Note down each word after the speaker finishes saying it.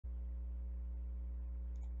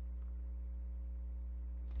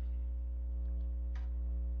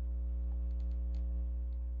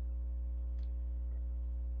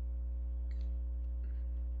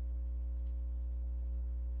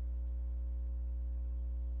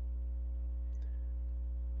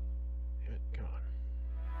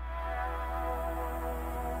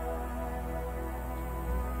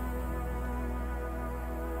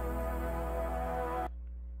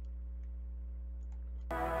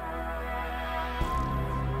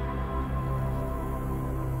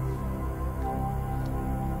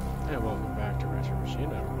smash your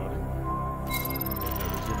machine, everybody.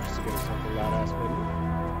 Just to get us something loud ass menu.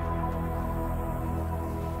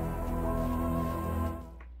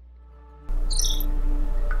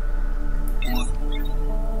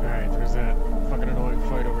 Alright, there's that fucking annoying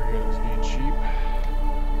fight over here that was being cheap.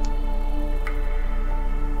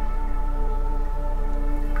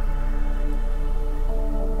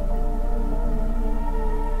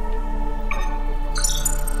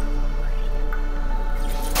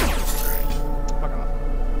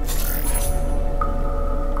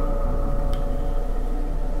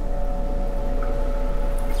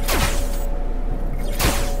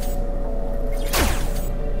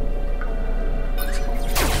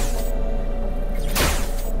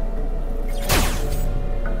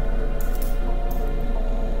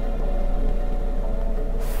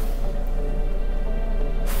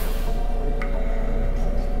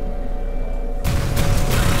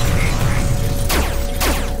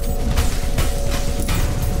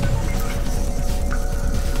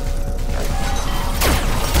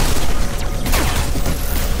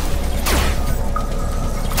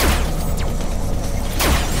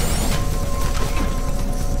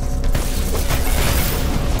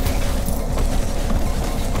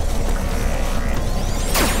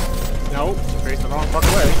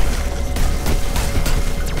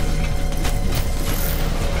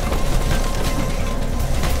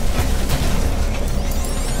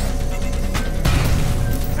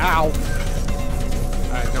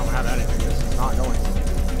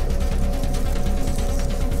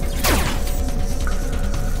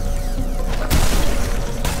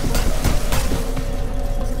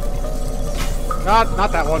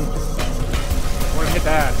 Not that one. I want to hit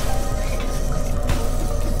that.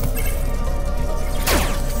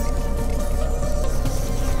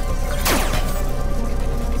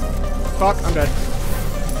 Fuck, I'm dead.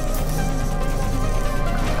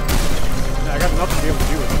 Yeah, I got enough to be able to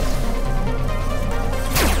do with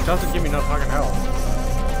this. It doesn't give me enough fucking health.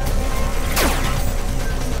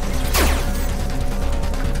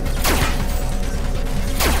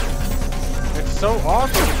 It's so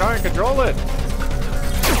awkward to try and control it.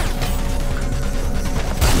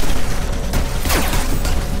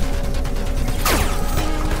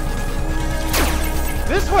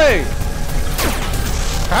 This way!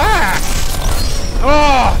 Ah!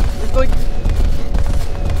 Oh! It's like...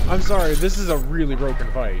 I'm sorry, this is a really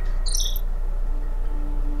broken fight.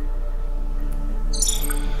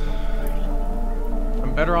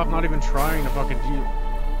 I'm better off not even trying to fucking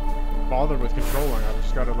bother with controlling. I've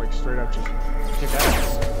just gotta, like, straight up just kick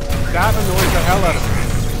ass. That annoys the hell out of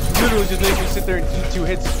me. Literally just makes me sit there and eat 2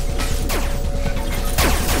 hits.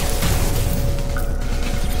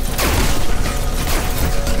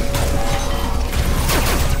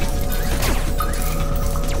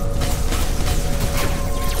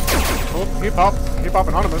 Keep up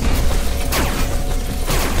anonymous.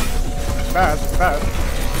 Bad.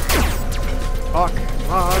 Fuck,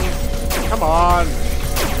 come on. Come on.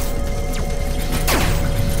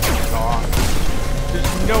 God.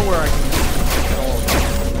 There's nowhere I can get all of this.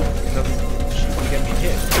 It doesn't get me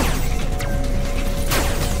hit.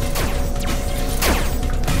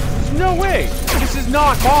 There's no way. This is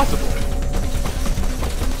not possible.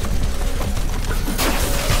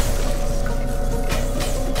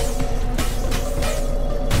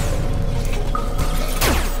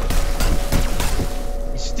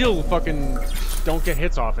 Still fucking don't get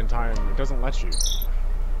hits off in time. It doesn't let you.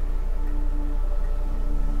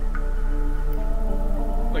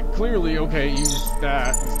 Like, clearly, okay, use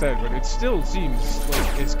that instead, but it still seems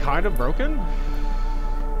like it's kind of broken.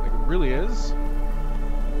 Like, it really is.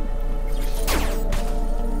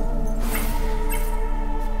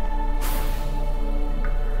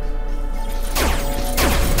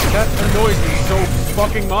 That annoys me so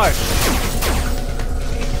fucking much.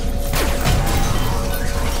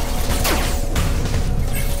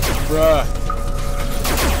 Bruh.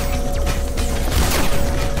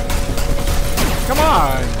 Come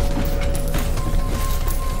on!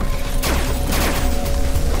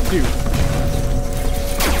 Dude.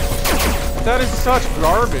 That is such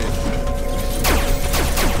garbage.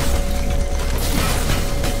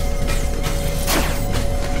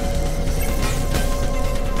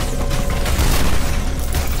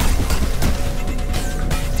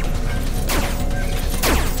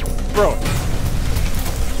 Bro.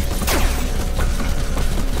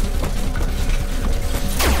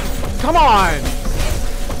 Come on!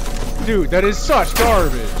 Dude, that is such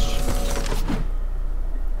garbage.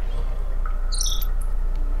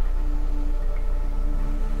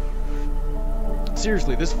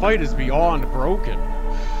 Seriously, this fight is beyond broken.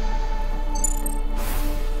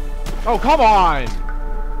 Oh, come on!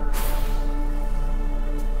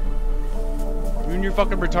 Even your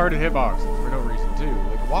fucking retarded hitboxing for no reason too.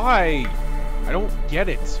 Like, why? I don't get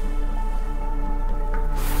it.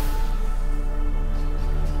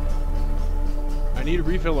 I need a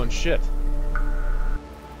refill on shit.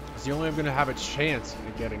 It's the only way I'm gonna have a chance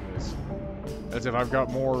at getting this. As if I've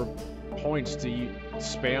got more points to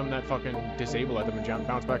spam that fucking disable item and jump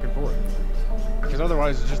bounce back and forth. Because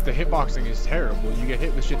otherwise, it's just the hitboxing is terrible. You get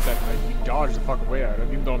hit with shit that you dodge the fucking way out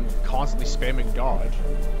of, even though I'm constantly spamming dodge.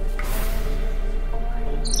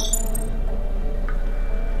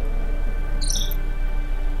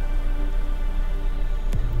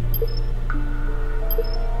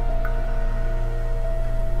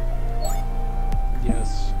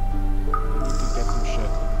 Yes. I need to get some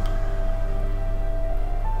shit.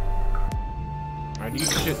 I need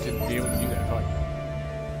shit to be able to do that fight.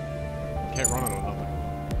 Can't run it on nothing.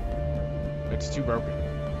 It's too broken.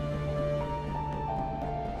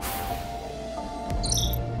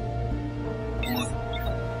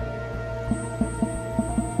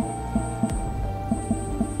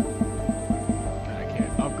 And I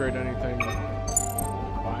can't upgrade anything,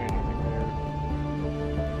 buy anything there.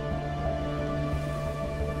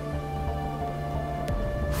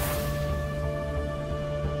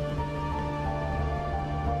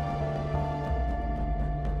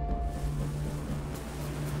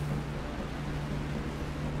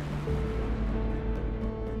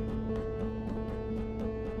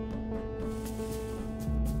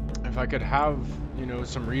 If I could have, you know,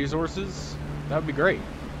 some resources, that would be great.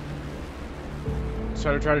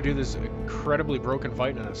 So I'd try to do this incredibly broken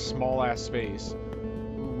fight in a small-ass space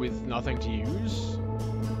with nothing to use.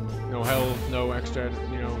 No health, no extra,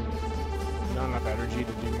 you know, not enough energy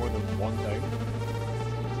to do more than one thing.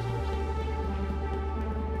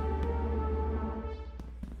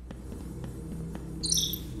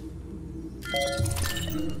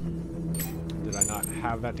 Did I not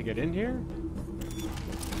have that to get in here?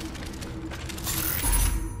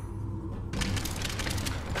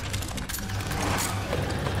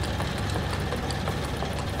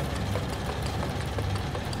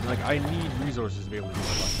 Like, I need resources to be able to do that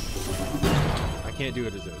fight. I can't do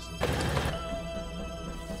it as this.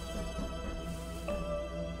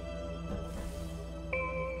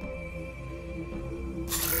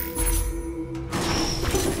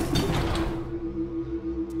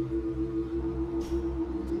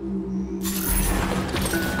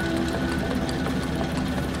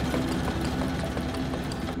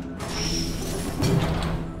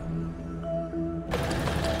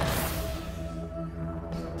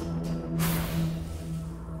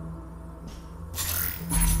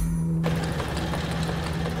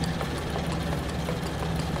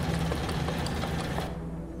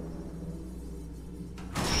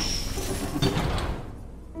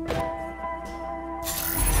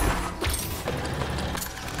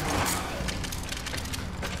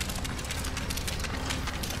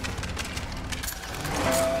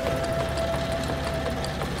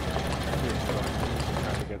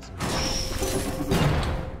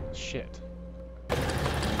 Shit.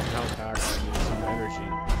 Health pack, I need some energy.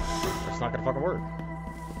 It's not gonna fucking work.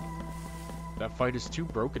 That fight is too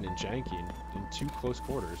broken and janky in too close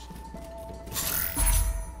quarters.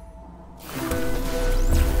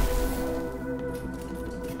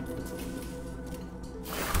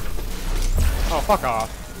 Oh, fuck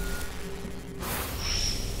off.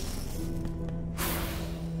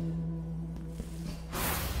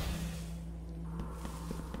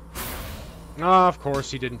 Ah, of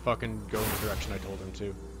course he didn't fucking go in the direction I told him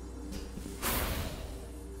to.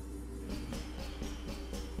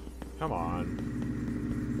 Come on.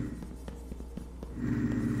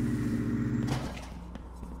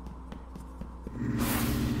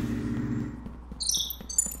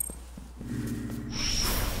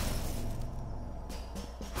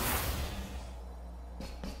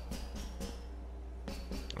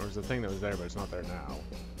 Or was the thing that was there, but it's not there now.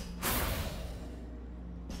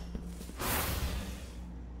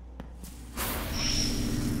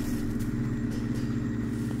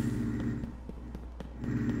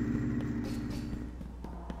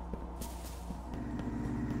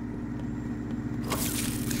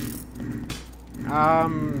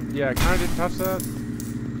 Yeah, I kinda did touch that.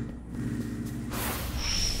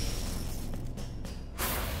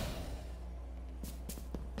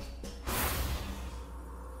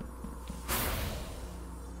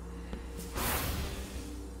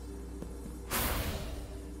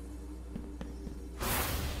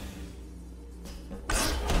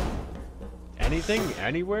 Anything?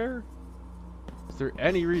 Anywhere? Is there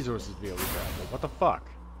any resources to be able to grab? Like, what the fuck?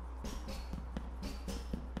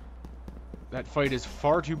 That fight is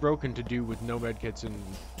far too broken to do with no medkits and,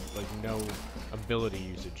 like, no ability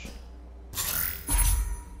usage.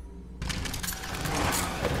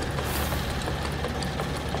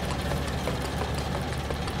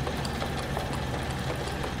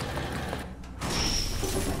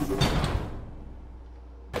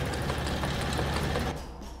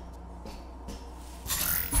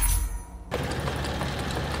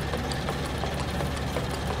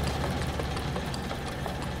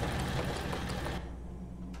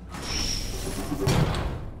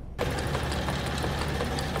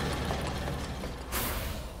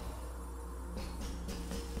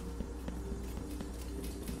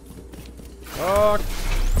 Fuck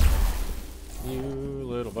you,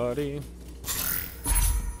 little buddy.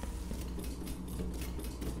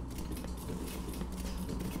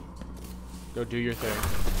 Go do your thing.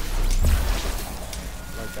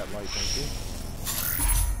 Like that light, thank you.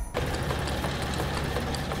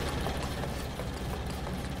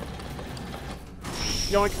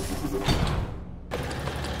 Yoink!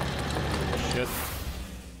 Shit.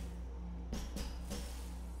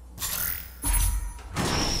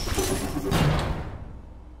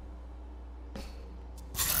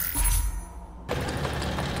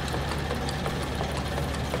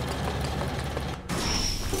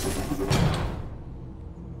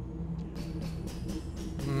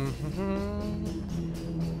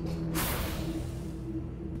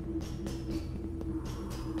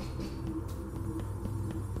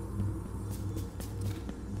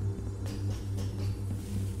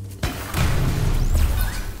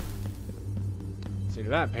 See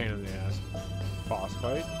that pain in the ass. Boss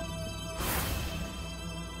fight.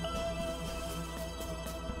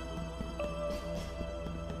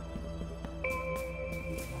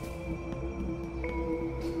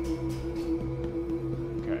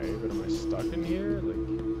 Okay, but am I stuck in here? Like,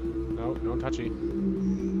 no, no touchy.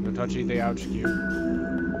 No touchy, they ouch you.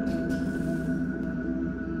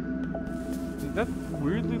 That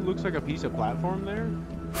weirdly looks like a piece of platform there.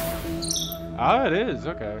 Ah, it is,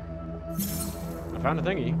 okay. I found a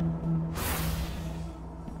thingy.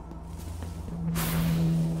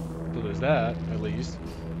 So there's that, at least.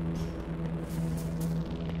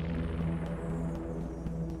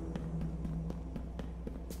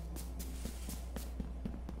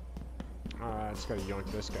 I just gotta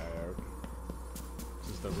yoink this guy out.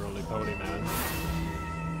 This is the roly-poly man.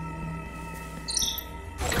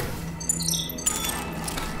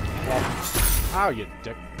 Ow, you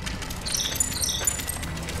dick.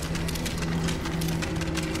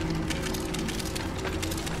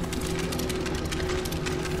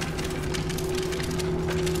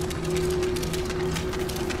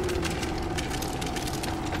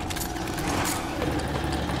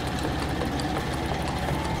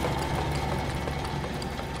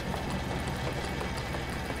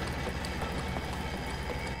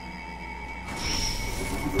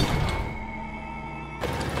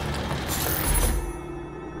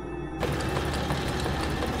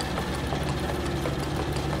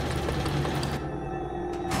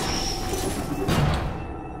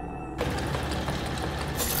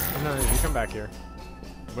 No, you come back here.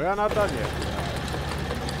 We are not done yet.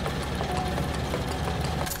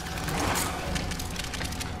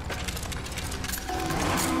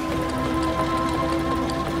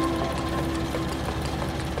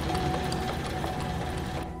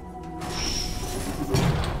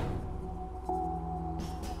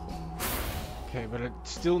 Okay, but I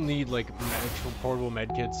still need like actual portable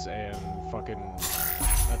medkits and fucking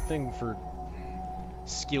a thing for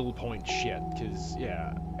skill point shit, because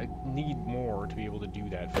yeah, I need more to be able to do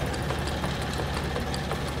that.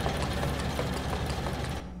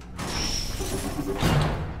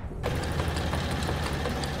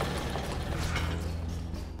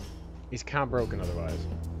 He's kind of broken otherwise.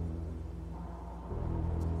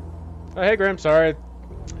 Oh, hey Graham, sorry.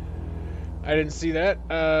 I didn't see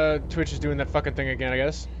that. Twitch is doing that fucking thing again, I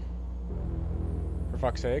guess. For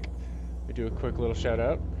fuck's sake. We do a quick little shout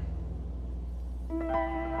out.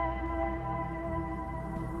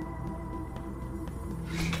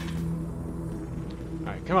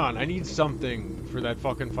 Alright, come on, I need something for that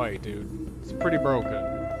fucking fight, dude. It's pretty broken.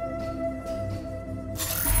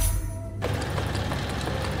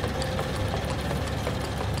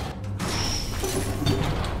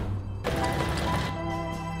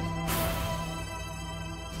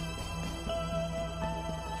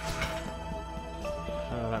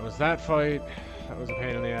 That was that fight. That was a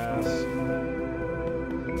pain in the ass.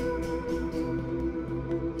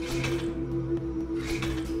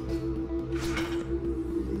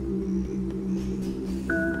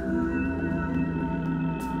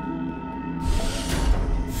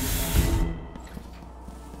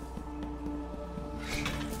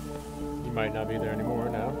 You might not be there anymore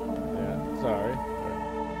now. Yeah, sorry.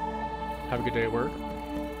 Have a good day at work.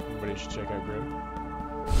 Everybody should check out Grim.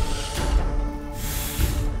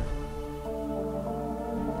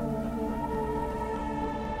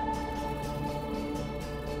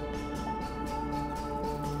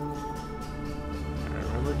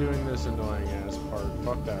 Doing this annoying ass part.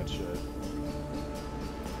 Fuck that shit.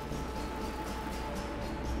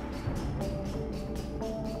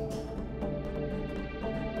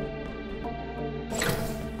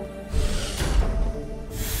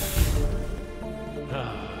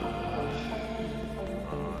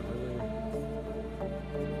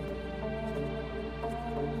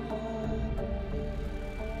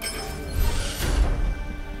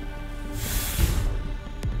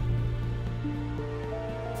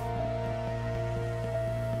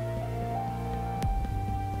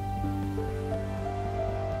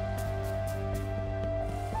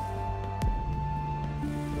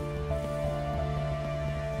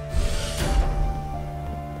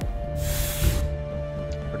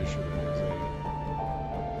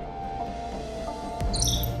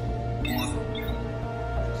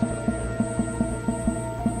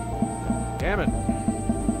 Damn it.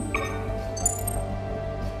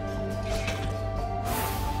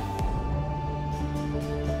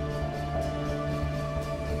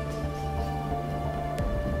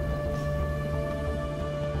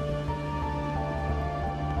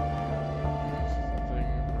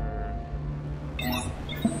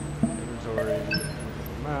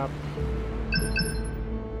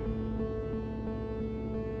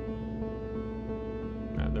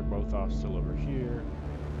 Still over here.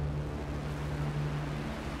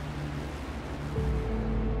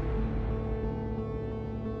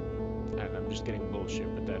 And I'm just getting bullshit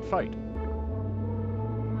with that fight.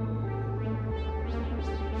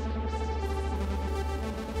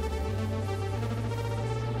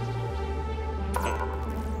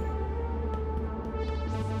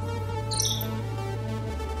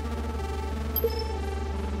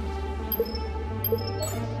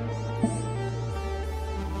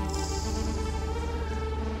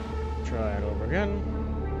 Try it over again.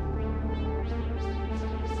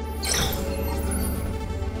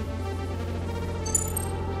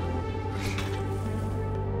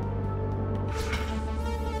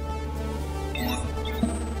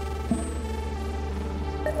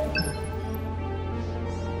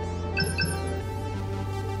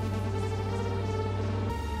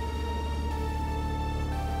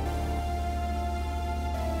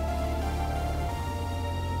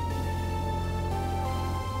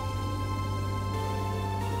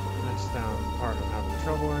 Down part I'm having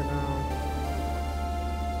trouble right now.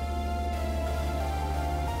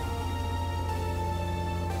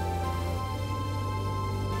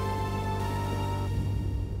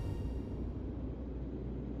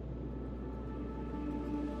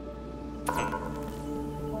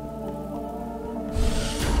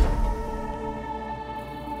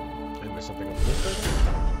 I missed something up this way.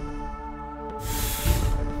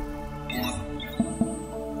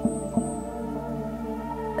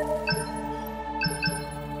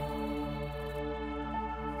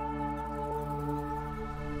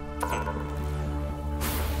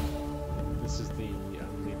 This is the,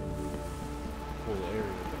 I'm leaving the full area,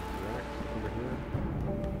 correct? Over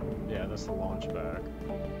here? Yeah, that's the launch back.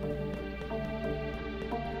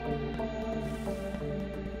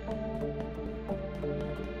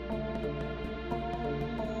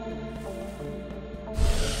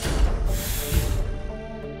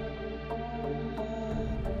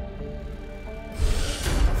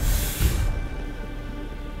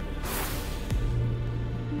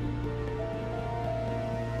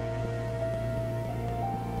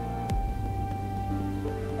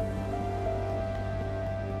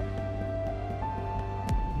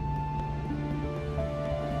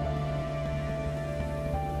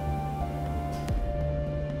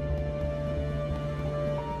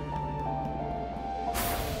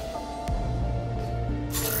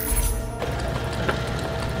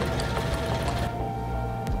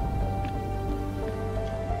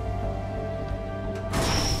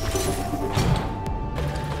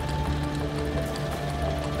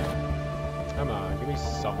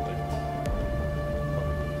 Something.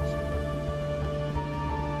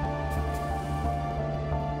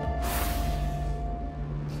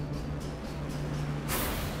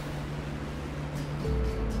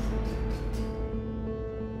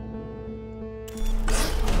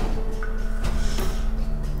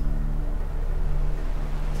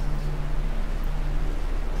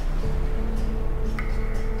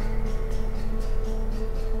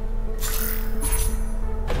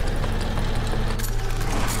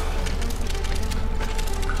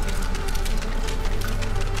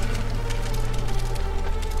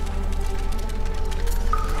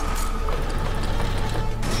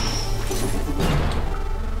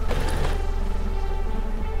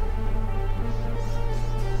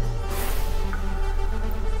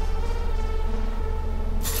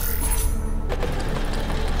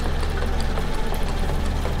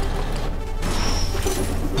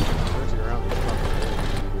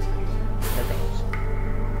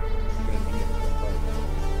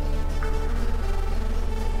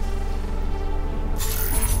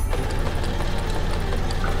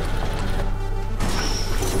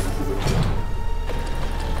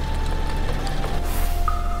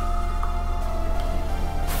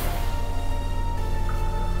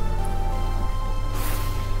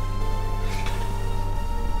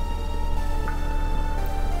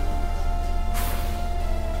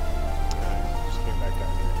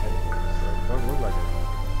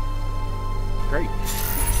 Great. Looks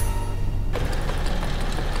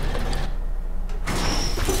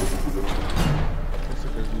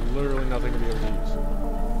like there's literally nothing to be able to use.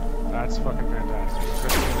 That's fucking fantastic.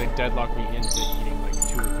 Especially when they deadlock me into eating like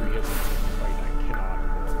 2 or 3 hits in the fight. I cannot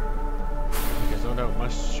avoid. no doubt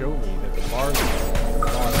must show me that the bars are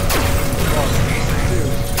two.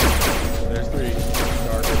 There's three.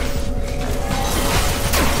 Dark.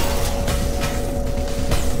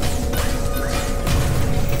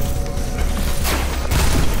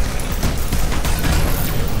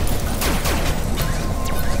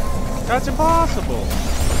 That's impossible.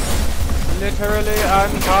 Literally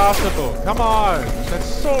impossible. Come on. That's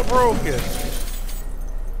so broken.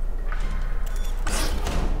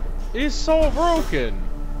 It's so broken.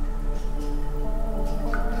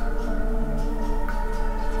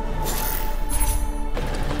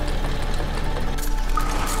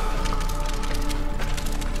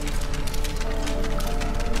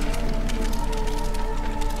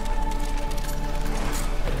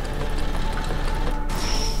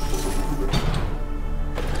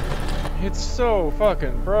 It's so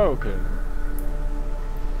fucking broken.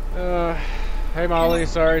 Hey Molly,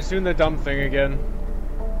 sorry, it's doing the dumb thing again.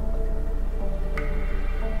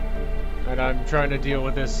 And I'm trying to deal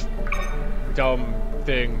with this dumb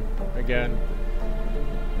thing again.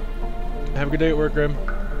 Have a good day at work, Grim.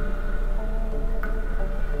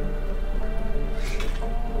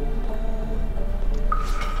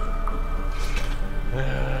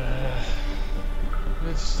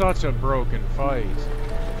 It's such a broken fight.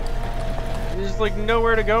 There's like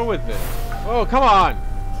nowhere to go with this. Oh, come on!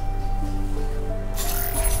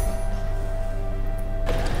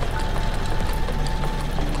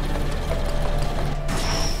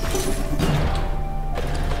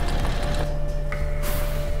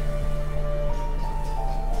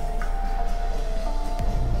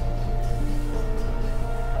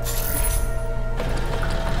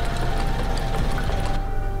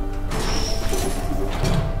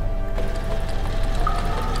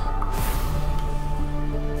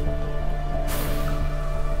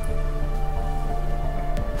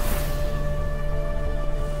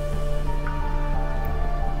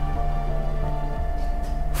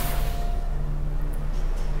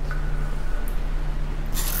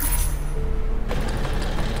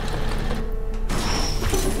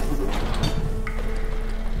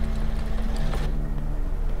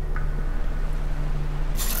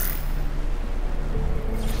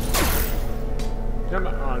 Come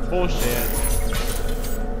on, bullshit.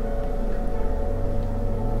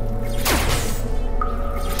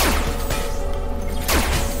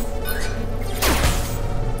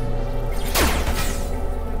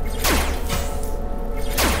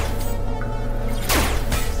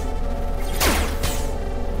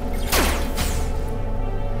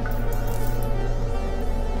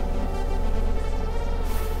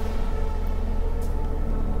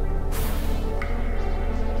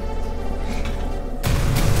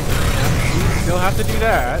 Still have to do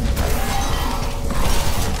that.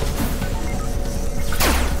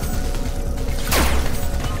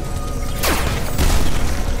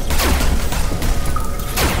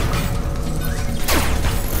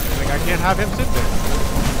 Like, I can't have him sit there.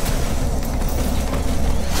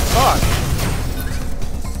 Fuck.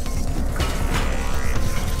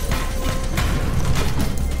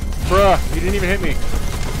 Bruh, he didn't even hit me.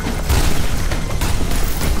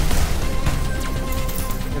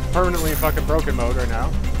 Permanently in fucking broken mode right now.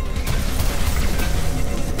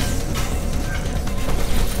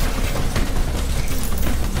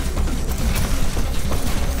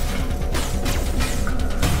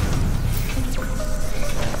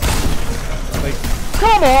 Like,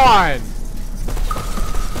 come on!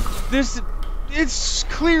 It's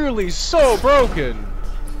clearly so broken.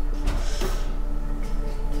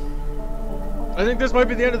 I think this might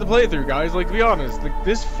be the end of the playthrough, guys. Like, to be honest, like,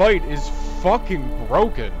 this fight is fucking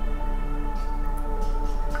broken.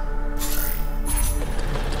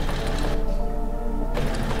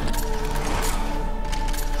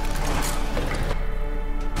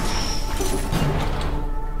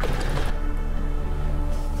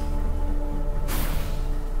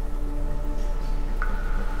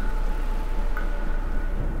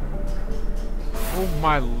 Oh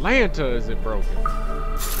my Lanta, is it broken?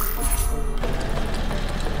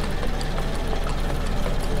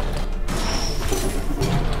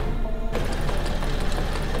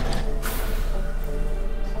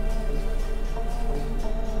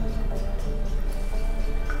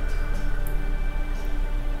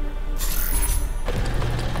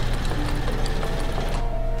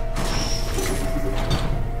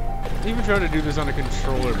 Even trying to do this on a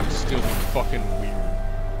controller would still be fucking weird.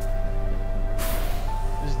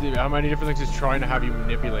 This is how many different things is trying to have you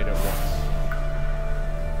manipulate at once.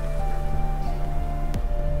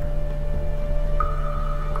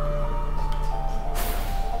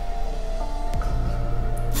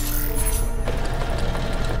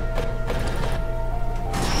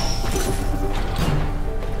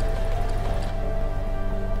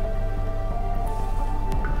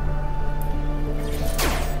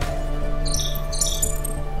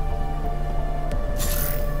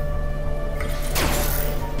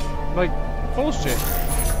 Like, bullshit.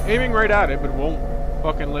 Aiming right at it, but won't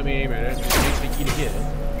fucking let me aim at it. It just makes me eat a hit.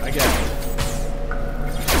 I guess.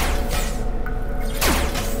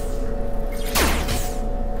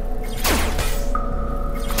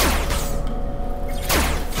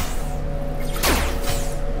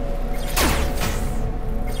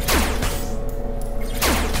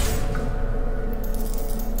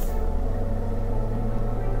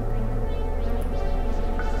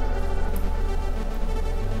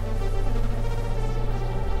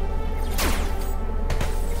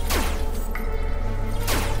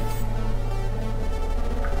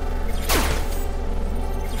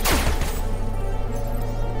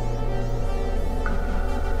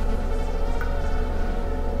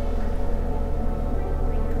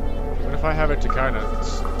 If I have it to kind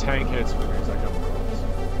of tank hits for me as I come across.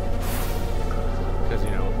 Because,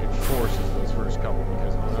 you know, it forces those first couple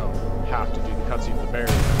because, oh no, have to do the cutscene of the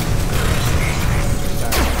barrier.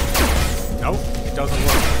 Nope, it doesn't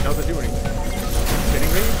work. It doesn't do anything. Are you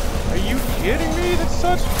kidding me? Are you kidding me? That's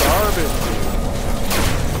such garbage, dude.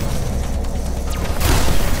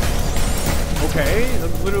 Okay,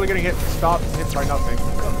 I'm literally getting hit by nothing.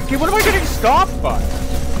 Okay, what am I getting stopped by?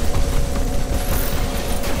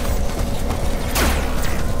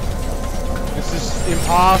 This is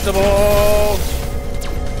impossible!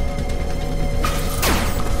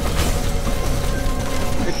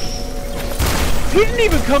 He didn't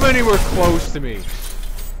even come anywhere close to me!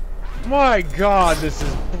 My god, this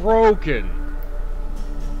is broken!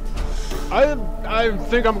 I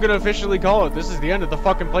think I'm gonna officially call it. This is the end of the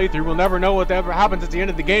fucking playthrough. We'll never know what ever happens at the end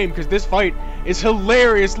of the game, because this fight is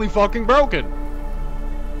hilariously fucking broken!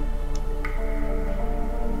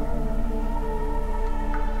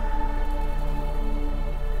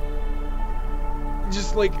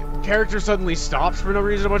 Just like character suddenly stops for no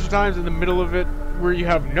reason a bunch of times in the middle of it, where you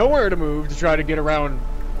have nowhere to move to try to get around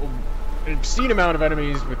an obscene amount of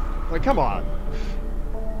enemies with, like, come on.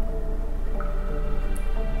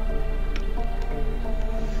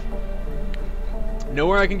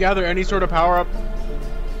 Nowhere I can gather any sort of power-up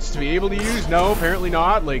to be able to use? No, apparently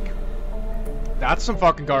not. Like, that's some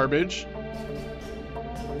fucking garbage.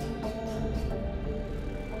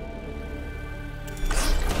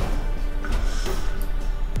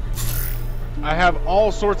 I have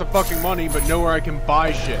all sorts of fucking money, but nowhere I can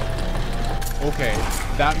buy shit. Okay,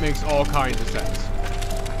 that makes all kinds of sense.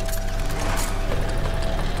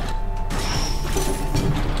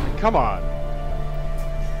 Come on.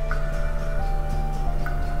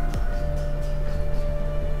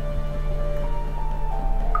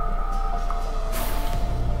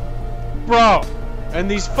 Bro! And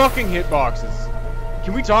these fucking hitboxes.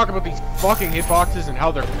 Can we talk about these fucking hitboxes and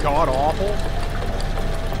how they're god-awful?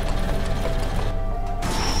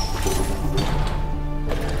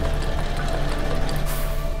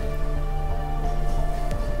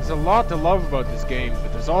 There's a lot to love about this game,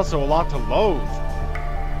 but there's also a lot to loathe.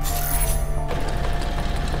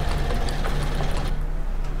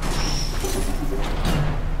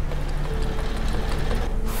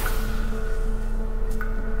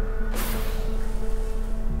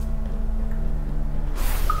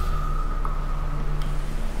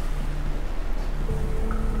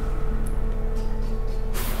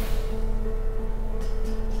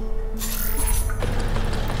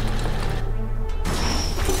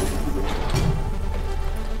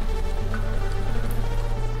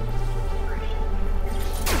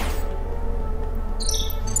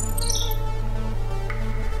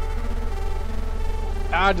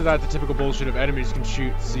 Add to that the typical bullshit of enemies can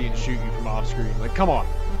see and shoot you from off screen. Like, come on.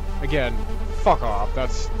 Again, fuck off.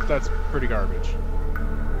 That's pretty garbage.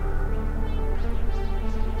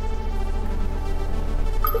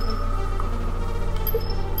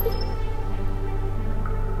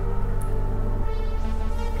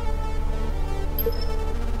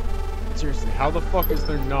 Seriously, how the fuck is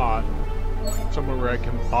there not somewhere where I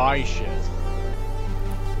can buy shit?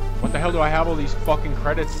 What the hell do I have all these fucking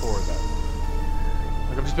credits for then?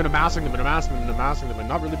 Like, I've just been amassing them and amassing them and amassing them and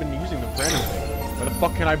not really been using them for anything. Why the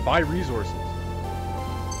fuck can I buy resources?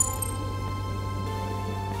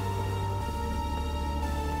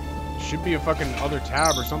 Should be a fucking other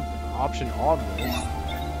tab or some option on this.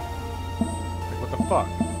 Like, what the fuck?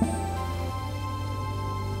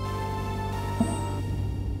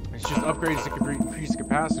 It's just upgrades to increase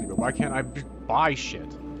capacity, but why can't I buy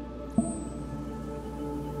shit?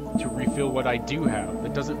 To refill what I do have?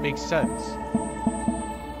 That doesn't make sense.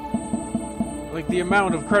 Like, the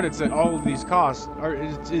amount of credits that all of these cost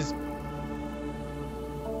is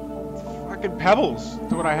fucking pebbles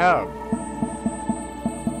to what I have.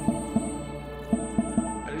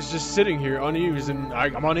 It's just sitting here unused, and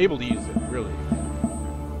I'm unable to use it, really.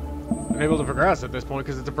 able to progress at this point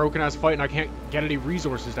because it's a broken ass fight and I can't get any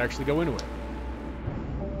resources to actually go into it.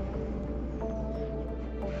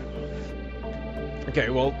 Okay,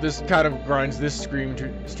 well, this kind of grinds this stream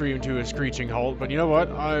to a screeching halt, but you know what?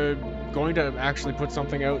 I'm going to actually put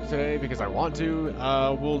something out today because I want to.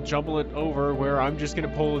 We'll jumble it over where I'm just going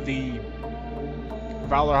to pull the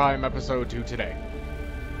Valorheim episode 2 today.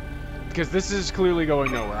 Because this is clearly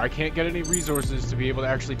going nowhere. I can't get any resources to be able to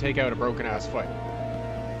actually take out a broken-ass fight.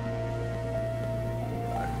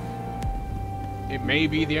 It may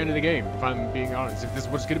be the end of the game, if I'm being honest. If this is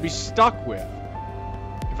what's going to be stuck with.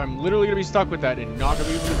 If I'm literally going to be stuck with that and not going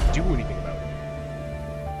to be able to do anything about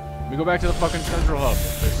it. Let me go back to the fucking central hub.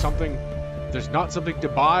 There's not something to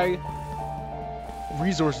buy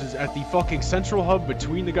resources at the fucking central hub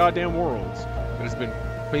between the goddamn worlds that has been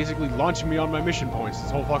basically launching me on my mission points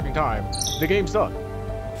this whole fucking time. The game's done.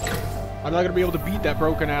 I'm not going to be able to beat that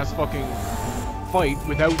broken ass fucking fight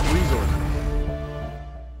without resources.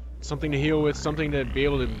 Something to heal with, something to be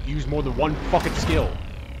able to use more than one fucking skill.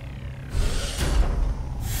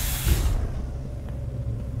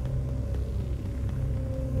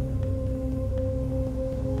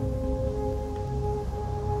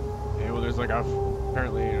 Like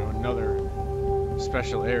apparently, you know, another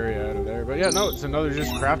special area out of there. But yeah, no, it's another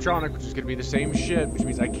just Craftronic, which is gonna be the same shit, which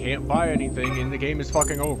means I can't buy anything and the game is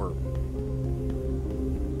fucking over.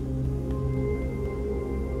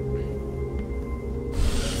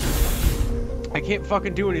 I can't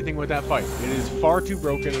fucking do anything with that fight. It is far too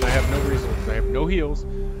broken and I have no resources. I have no heals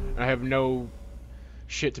and I have no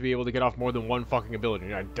shit to be able to get off more than one fucking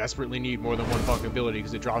ability. I desperately need more than one fucking ability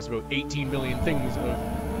because it drops about 18 million things of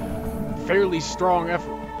fairly strong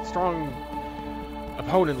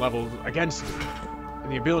opponent levels against me,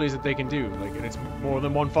 and the abilities that they can do, like, and it's more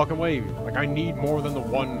than one fucking wave. Like, I need more than the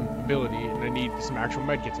one ability, and I need some actual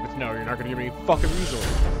medkits, but no, you're not gonna give me any fucking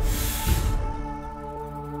resources.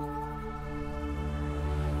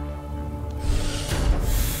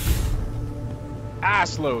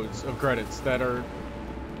 Ass loads of credits that are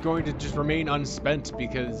going to just remain unspent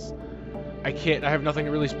because I have nothing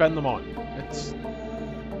to really spend them on. It's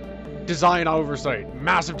design oversight.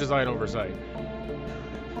 Massive design oversight.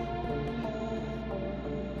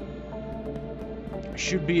 I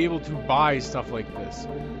should be able to buy stuff like this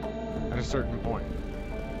at a certain point.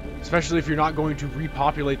 Especially if you're not going to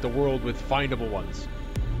repopulate the world with findable ones.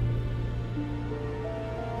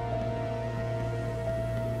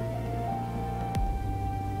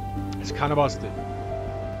 It's kind of busted.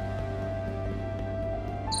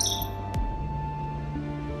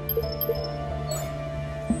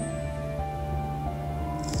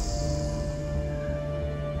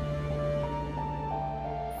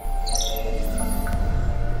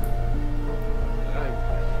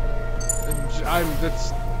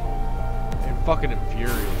 That's fucking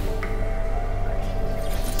infuriating.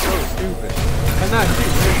 So stupid. And that too,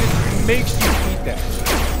 it just makes you eat that.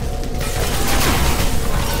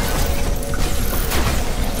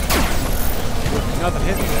 Nothing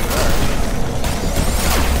hit me there.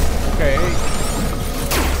 Okay.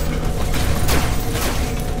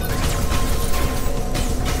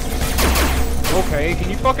 Okay, can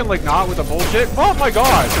you fucking like not with the bullshit? Oh my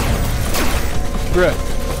god! Bruh.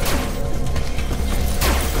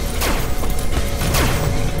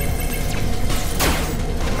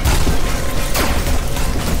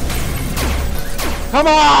 Come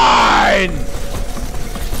on!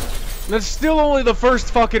 That's still only the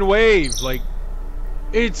first fucking wave. Like,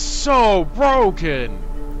 it's so broken.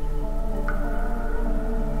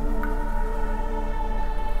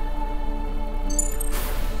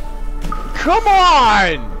 Come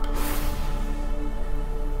on!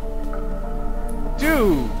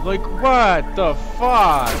 Dude, like, what the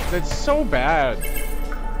fuck? That's so bad.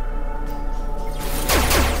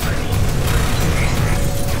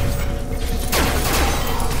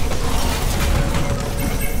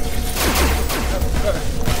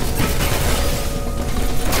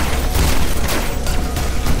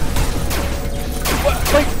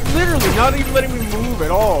 Literally, not even letting me move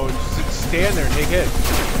at all. Just stand there and take hits.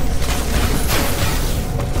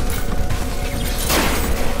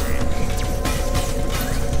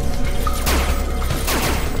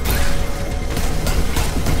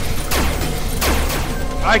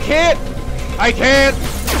 I can't! I can't!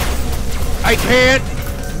 I can't!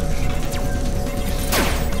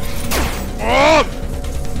 Oh!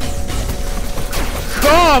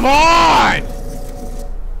 Come on!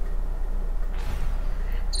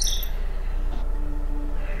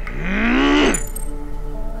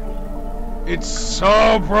 It's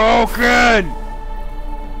so broken!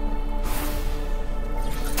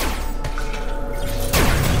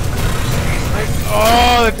 Like,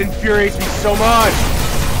 oh, that infuriates me so much.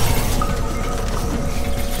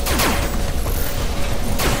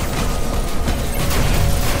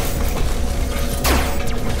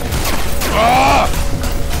 Ah!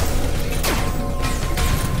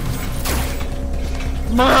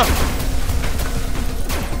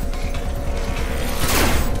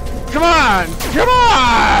 Come on! Come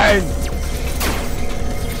on!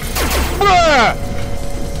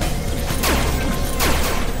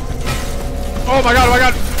 Oh my god, oh my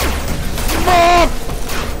god!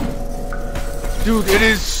 Dude, it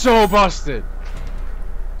is so busted.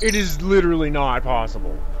 It is literally not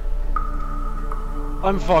possible.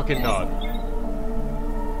 I'm fucking done.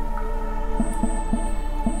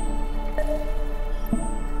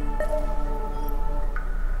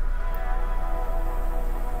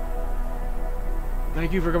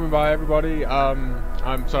 Thank you for coming by, everybody.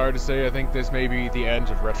 I'm sorry to say, I think this may be the end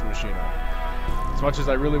of Retro Machina. As much as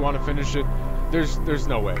I really want to finish it, there's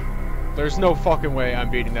no way. There's no fucking way I'm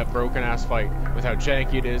beating that broken-ass fight with how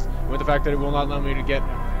janky it is, and with the fact that it will not allow me to get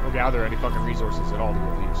or gather any fucking resources at all to be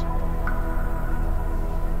able to use.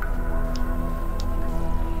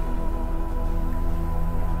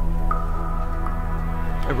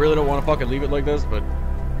 I really don't want to fucking leave it like this, but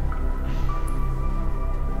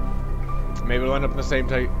maybe it'll end up in the same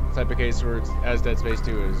type of case where it's as Dead Space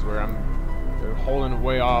 2 is, where I'm holding it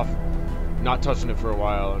way off, not touching it for a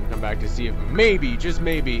while, and come back to see if maybe, just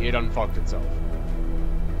maybe, it unfucked itself.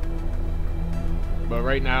 But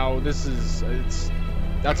right now, that's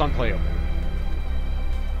unplayable.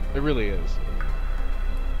 It really is.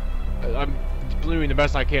 I'm doing the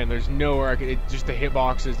best I can. There's nowhere just the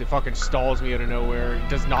hitboxes, it fucking stalls me out of nowhere. It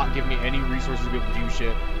does not give me any resources to be able to do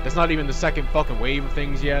shit. That's not even the second fucking wave of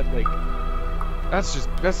things yet. Like,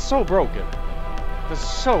 that's so broken. That's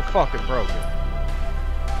so fucking broken.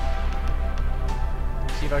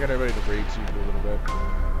 See if I got everybody to raid you a little bit.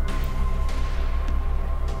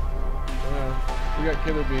 Yeah, we got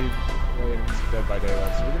Killer Bee and Dead by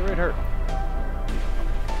Daylight, so we're gonna raid her.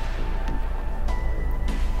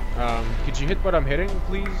 Could you hit what I'm hitting,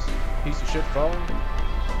 please? Piece of shit phone.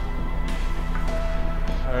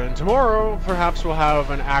 And tomorrow, perhaps we'll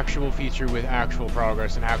have an actual feature with actual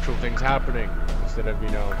progress and actual things happening, instead of, you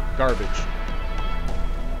know, garbage.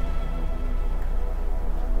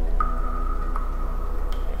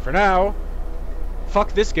 But for now,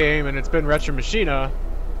 fuck this game, and it's been Retro Machina,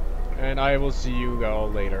 and I will see you all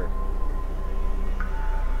later.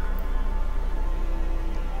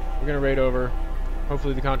 We're gonna raid over.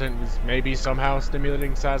 Hopefully the content was maybe somehow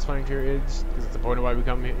stimulating, satisfying to your ids, because it's the point of why we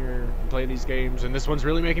come here and play these games, and this one's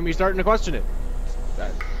really making me starting to question it.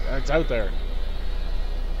 That's out there.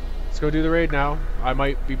 Let's go do the raid now. I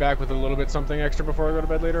might be back with a little bit something extra before I go to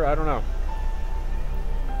bed later, I don't know.